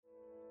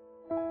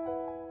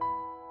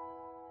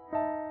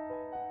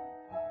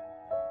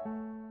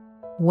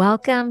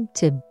Welcome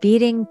to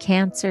Beating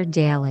Cancer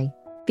Daily.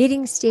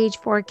 Beating stage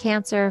 4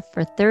 cancer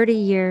for 30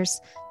 years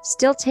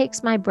still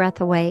takes my breath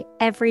away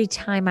every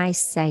time I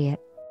say it.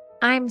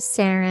 I'm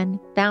Saren,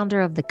 founder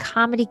of the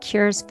Comedy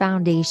Cures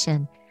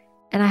Foundation,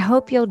 and I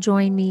hope you'll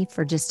join me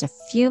for just a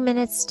few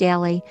minutes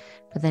daily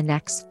for the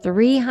next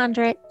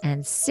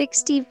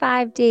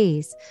 365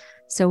 days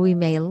so we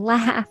may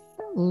laugh,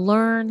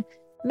 learn,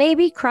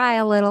 maybe cry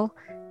a little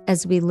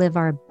as we live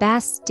our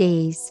best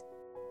days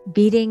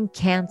beating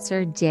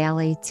cancer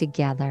daily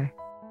together.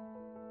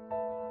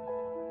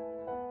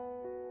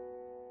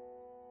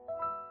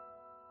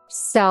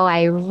 So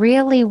I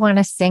really want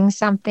to sing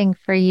something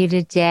for you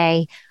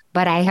today,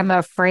 but I am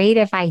afraid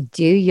if I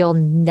do, you'll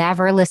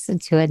never listen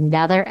to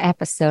another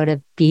episode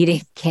of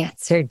Beating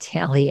Cancer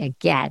Daily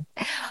again.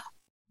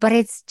 But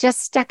it's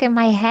just stuck in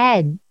my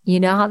head. You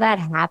know how that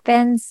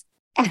happens?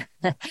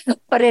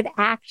 But it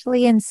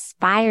actually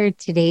inspired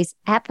today's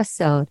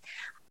episode.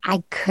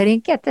 I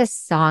couldn't get this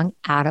song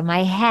out of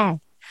my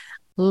head.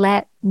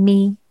 Let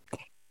me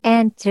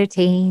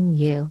entertain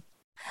you.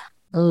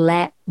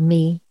 Let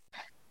me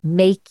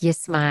make you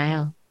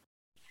smile.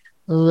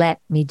 Let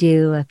me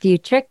do a few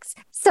tricks,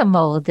 some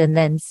old and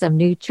then some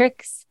new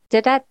tricks.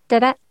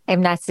 Da-da-da-da.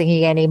 I'm not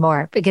singing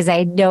anymore because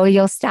I know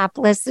you'll stop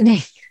listening.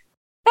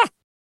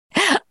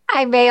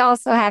 I may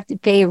also have to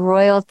pay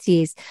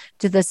royalties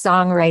to the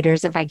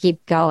songwriters if I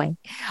keep going.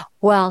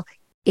 Well,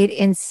 it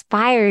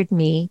inspired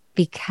me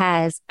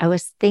because I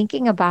was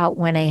thinking about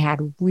when I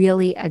had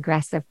really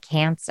aggressive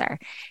cancer,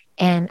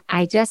 and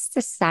I just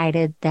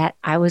decided that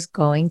I was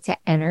going to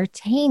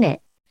entertain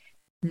it.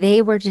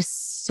 They were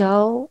just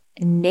so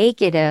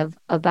negative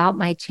about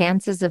my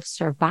chances of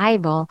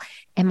survival,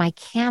 and my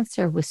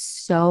cancer was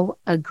so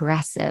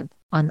aggressive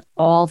on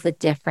all the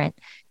different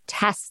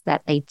tests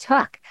that they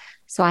took.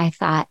 So I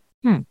thought,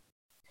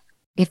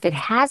 if it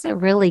has a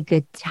really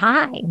good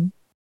time,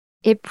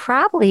 it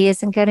probably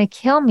isn't going to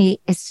kill me.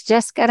 It's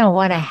just going to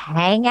want to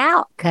hang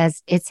out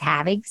because it's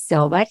having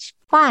so much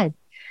fun.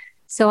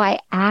 So I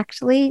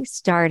actually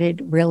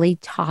started really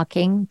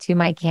talking to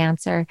my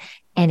cancer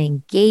and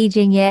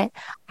engaging it.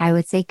 I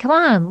would say, come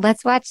on,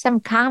 let's watch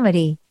some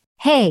comedy.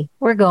 Hey,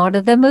 we're going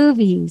to the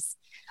movies.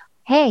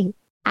 Hey,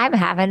 I'm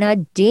having a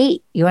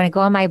date. You want to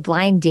go on my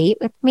blind date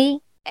with me?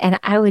 And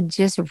I would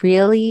just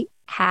really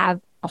have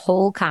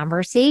whole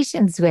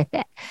conversations with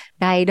it.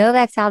 Now, I know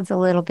that sounds a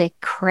little bit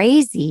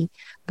crazy,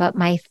 but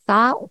my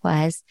thought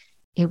was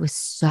it was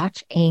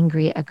such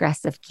angry,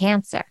 aggressive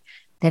cancer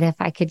that if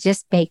I could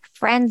just make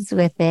friends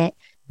with it,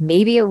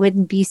 maybe it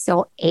wouldn't be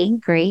so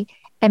angry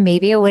and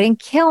maybe it wouldn't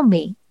kill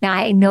me. Now,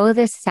 I know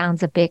this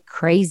sounds a bit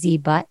crazy,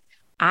 but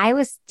I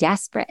was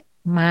desperate.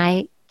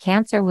 My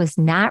cancer was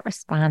not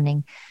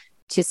responding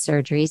to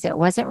surgeries. It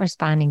wasn't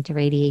responding to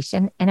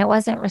radiation, and it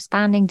wasn't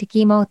responding to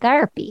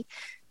chemotherapy.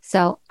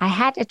 So I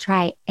had to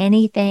try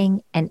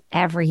anything and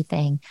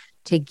everything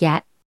to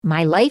get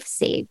my life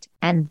saved.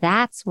 And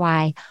that's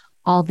why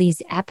all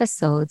these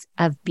episodes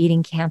of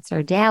Beating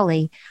Cancer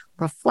Daily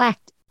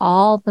reflect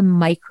all the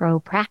micro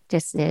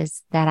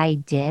practices that I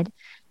did.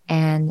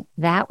 And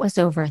that was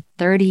over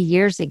 30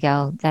 years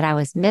ago that I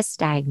was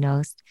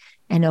misdiagnosed,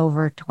 and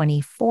over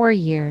 24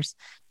 years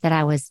that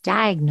I was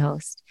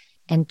diagnosed,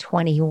 and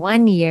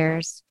 21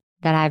 years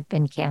that I've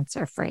been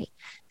cancer-free.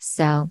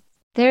 So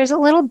there's a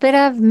little bit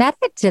of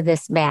method to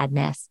this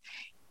madness.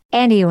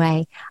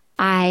 Anyway,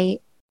 I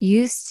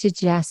used to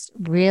just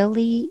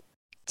really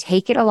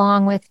take it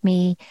along with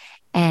me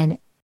and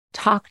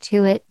talk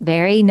to it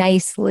very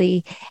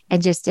nicely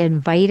and just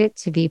invite it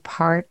to be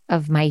part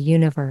of my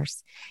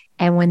universe.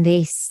 And when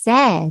they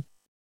said,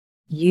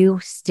 you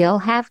still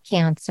have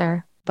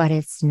cancer, but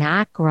it's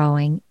not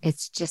growing,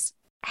 it's just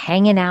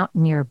hanging out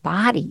in your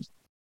body.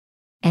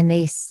 And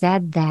they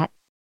said that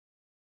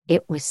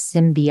it was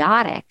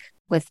symbiotic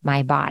with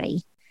my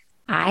body.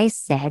 I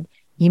said,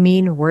 you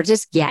mean we're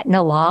just getting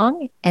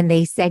along? And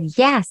they said,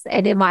 yes.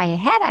 And in my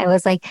head, I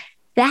was like,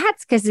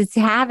 that's because it's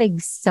having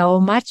so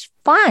much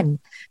fun.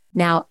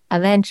 Now,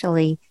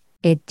 eventually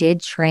it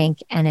did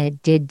shrink and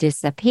it did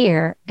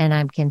disappear, and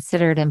I'm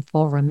considered in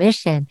full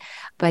remission.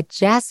 But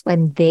just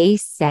when they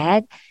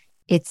said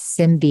it's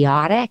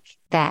symbiotic,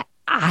 that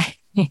I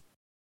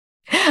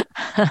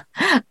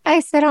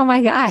said, oh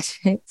my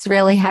gosh, it's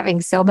really having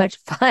so much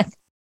fun.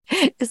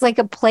 It's like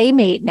a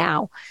playmate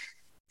now.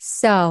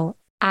 So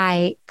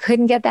I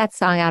couldn't get that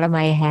song out of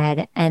my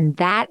head, and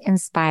that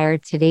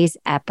inspired today's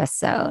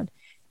episode.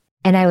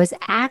 And I was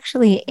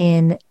actually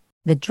in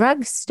the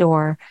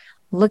drugstore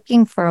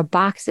looking for a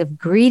box of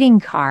greeting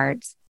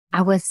cards.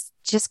 I was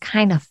just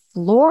kind of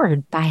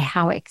floored by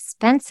how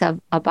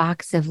expensive a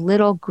box of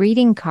little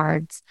greeting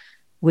cards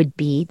would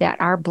be that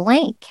are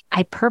blank.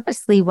 I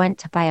purposely went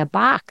to buy a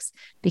box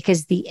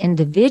because the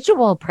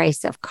individual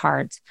price of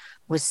cards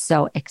was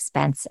so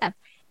expensive.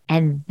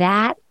 And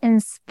that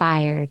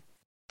inspired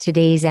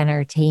today's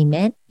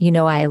entertainment. You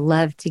know, I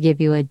love to give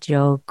you a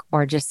joke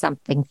or just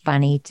something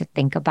funny to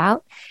think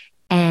about.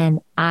 And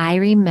I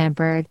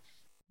remembered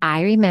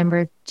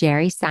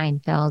Jerry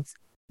Seinfeld's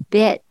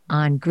bit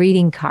on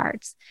greeting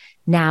cards.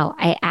 Now,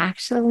 I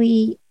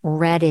actually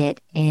read it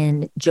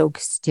in Joke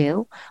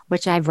Stew,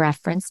 which I've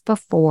referenced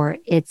before.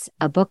 It's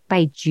a book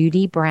by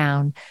Judy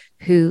Brown,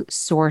 who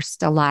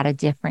sourced a lot of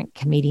different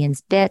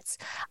comedians' bits.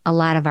 A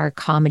lot of our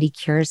Comedy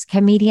Cures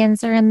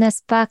comedians are in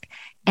this book.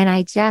 And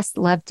I just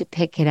love to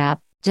pick it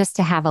up just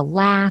to have a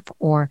laugh,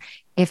 or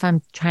if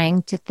I'm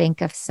trying to think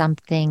of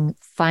something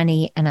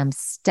funny and I'm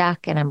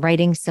stuck and I'm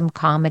writing some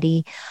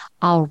comedy,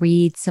 I'll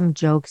read some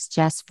jokes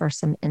just for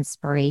some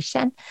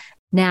inspiration.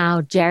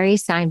 Now, Jerry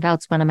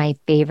Seinfeld's one of my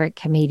favorite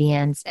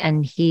comedians,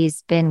 and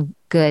he's been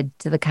good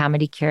to the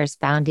Comedy Cures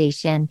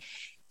Foundation.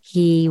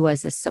 He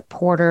was a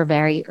supporter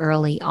very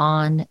early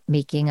on,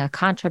 making a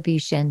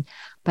contribution,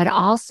 but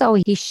also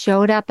he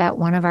showed up at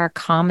one of our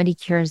Comedy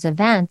Cures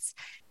events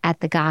at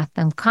the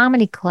Gotham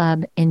Comedy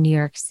Club in New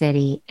York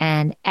City,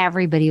 and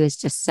everybody was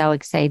just so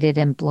excited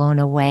and blown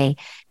away.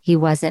 He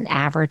wasn't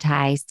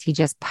advertised, he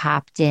just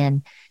popped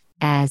in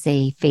as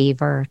a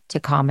favor to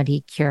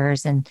Comedy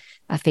Cures and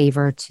a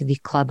favor to the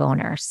club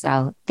owner.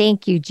 So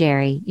thank you,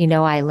 Jerry. You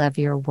know, I love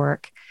your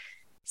work.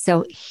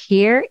 So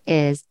here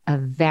is a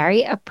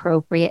very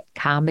appropriate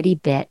comedy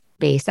bit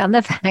based on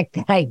the fact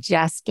that I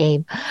just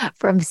came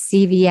from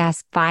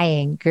CVS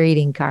buying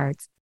greeting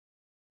cards.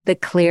 The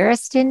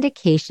clearest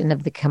indication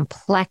of the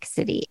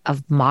complexity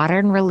of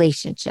modern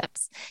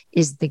relationships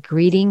is the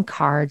greeting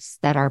cards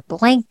that are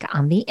blank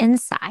on the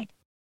inside.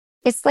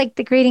 It's like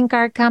the greeting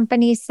card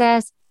company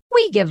says,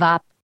 "We give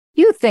up.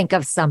 You think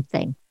of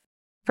something."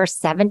 For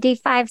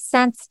 75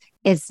 cents,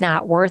 it's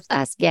not worth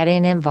us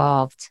getting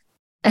involved.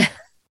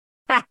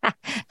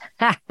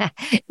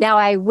 Now,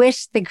 I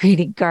wish the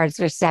greeting cards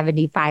were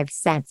 75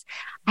 cents.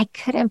 I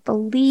couldn't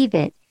believe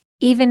it.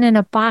 Even in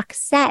a box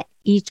set,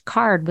 each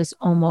card was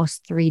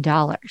almost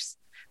 $3.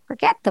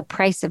 Forget the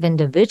price of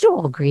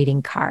individual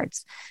greeting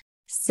cards.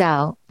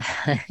 So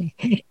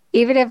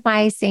even if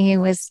my singing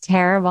was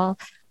terrible,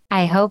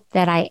 I hope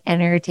that I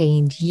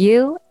entertained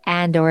you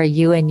or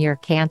you and your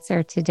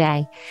cancer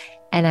today.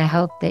 And I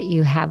hope that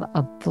you have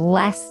a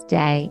blessed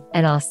day,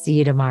 and I'll see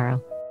you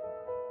tomorrow.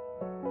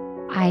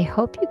 I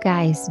hope you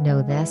guys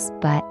know this,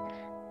 but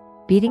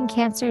Beating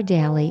Cancer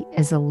Daily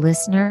is a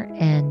listener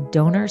and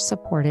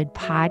donor-supported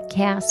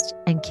podcast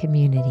and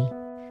community.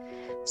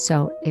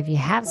 So if you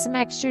have some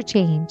extra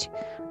change,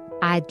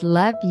 I'd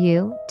love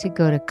you to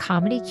go to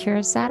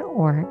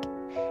comedycures.org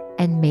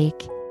and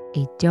make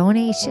a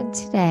donation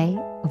today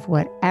of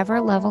whatever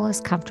level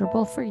is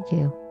comfortable for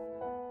you.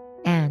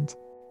 And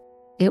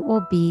it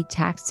will be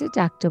tax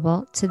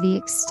deductible to the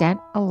extent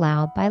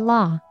allowed by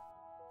law,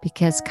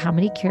 because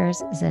Comedy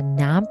Cures is a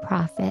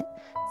nonprofit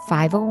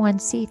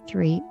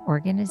 501c3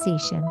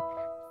 organization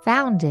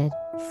founded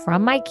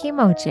from my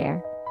chemo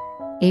chair,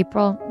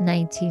 April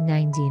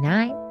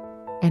 1999,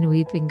 and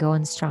we've been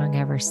going strong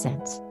ever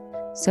since.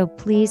 So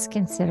please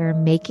consider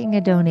making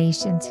a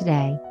donation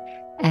today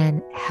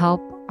and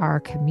help our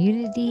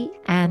community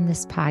and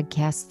this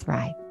podcast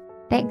thrive.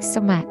 Thanks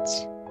so much.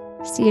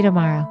 See you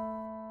tomorrow.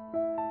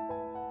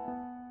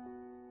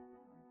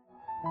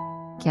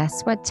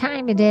 Guess what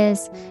time it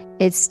is?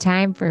 It's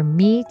time for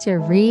me to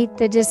read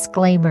the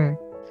disclaimer.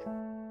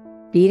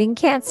 Beating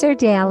Cancer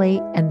Daily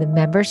and the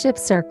membership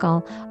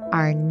circle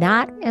are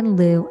not in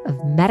lieu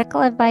of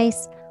medical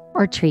advice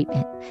or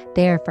treatment.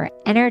 They are for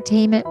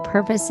entertainment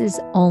purposes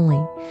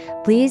only.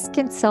 Please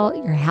consult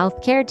your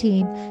healthcare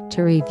team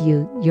to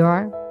review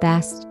your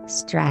best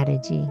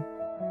strategy.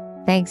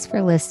 Thanks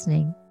for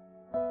listening.